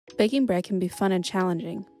Baking bread can be fun and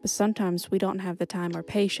challenging, but sometimes we don't have the time or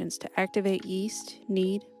patience to activate yeast,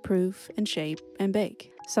 knead, proof, and shape, and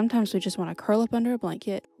bake. Sometimes we just want to curl up under a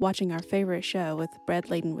blanket, watching our favorite show with bread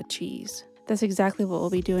laden with cheese. That's exactly what we'll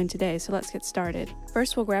be doing today, so let's get started.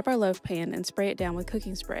 First, we'll grab our loaf pan and spray it down with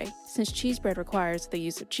cooking spray. Since cheese bread requires the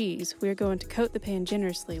use of cheese, we are going to coat the pan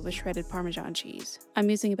generously with shredded Parmesan cheese. I'm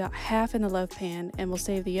using about half in the loaf pan and will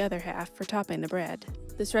save the other half for topping the bread.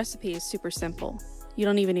 This recipe is super simple. You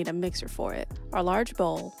don't even need a mixer for it. Our large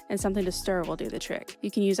bowl and something to stir will do the trick. You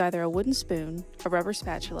can use either a wooden spoon, a rubber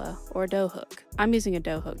spatula, or a dough hook. I'm using a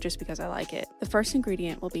dough hook just because I like it. The first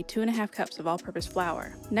ingredient will be 2½ cups of all-purpose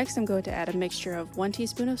flour. Next, I'm going to add a mixture of 1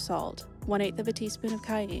 teaspoon of salt, 1/8 of a teaspoon of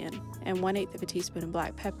cayenne, and 1/8 of a teaspoon of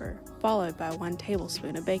black pepper, followed by 1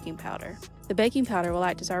 tablespoon of baking powder. The baking powder will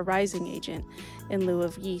act as our rising agent in lieu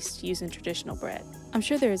of yeast used in traditional bread. I'm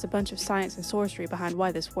sure there is a bunch of science and sorcery behind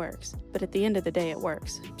why this works, but at the end of the day it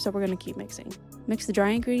works, so we're going to keep mixing. Mix the dry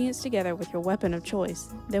ingredients together with your weapon of choice,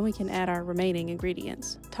 then we can add our remaining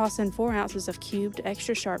ingredients. Toss in 4 ounces of cubed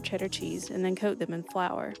extra sharp cheddar cheese and then coat them in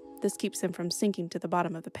flour. This keeps them from sinking to the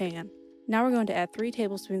bottom of the pan. Now we're going to add 3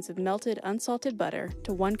 tablespoons of melted unsalted butter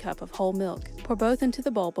to 1 cup of whole milk. Pour both into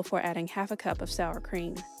the bowl before adding ½ cup of sour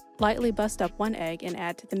cream. Lightly bust up 1 egg and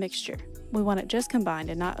add to the mixture. We want it just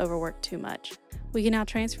combined and not overworked too much. We can now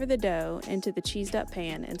transfer the dough into the cheesed up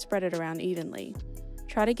pan and spread it around evenly.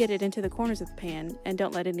 Try to get it into the corners of the pan and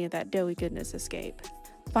don't let any of that doughy goodness escape.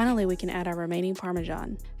 Finally, we can add our remaining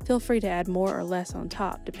Parmesan. Feel free to add more or less on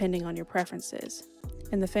top depending on your preferences.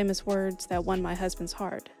 In the famous words that won my husband's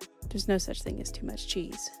heart, there's no such thing as too much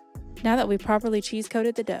cheese. Now that we've properly cheese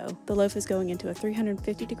coated the dough, the loaf is going into a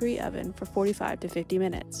 350-degree oven for 45 to 50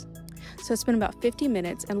 minutes. So it's been about 50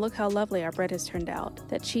 minutes and look how lovely our bread has turned out.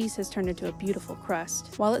 That cheese has turned into a beautiful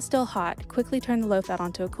crust. While it's still hot, quickly turn the loaf out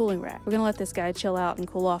onto a cooling rack. We're going to let this guy chill out and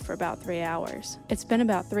cool off for about 3 hours. It's been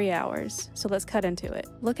about 3 hours, so let's cut into it.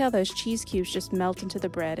 Look how those cheese cubes just melt into the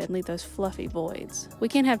bread and leave those fluffy voids. We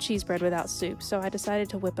can't have cheese bread without soup, so I decided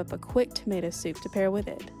to whip up a quick tomato soup to pair with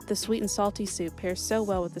it. The sweet and salty soup pairs so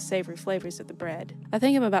well with the savory flavors of the bread. I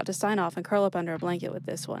think I'm about to sign off and curl up under a blanket with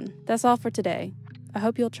this one. That's all for today. I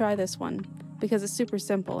hope you'll try this one, because it's super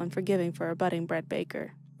simple and forgiving for a budding bread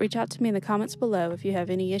baker. Reach out to me in the comments below if you have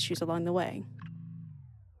any issues along the way.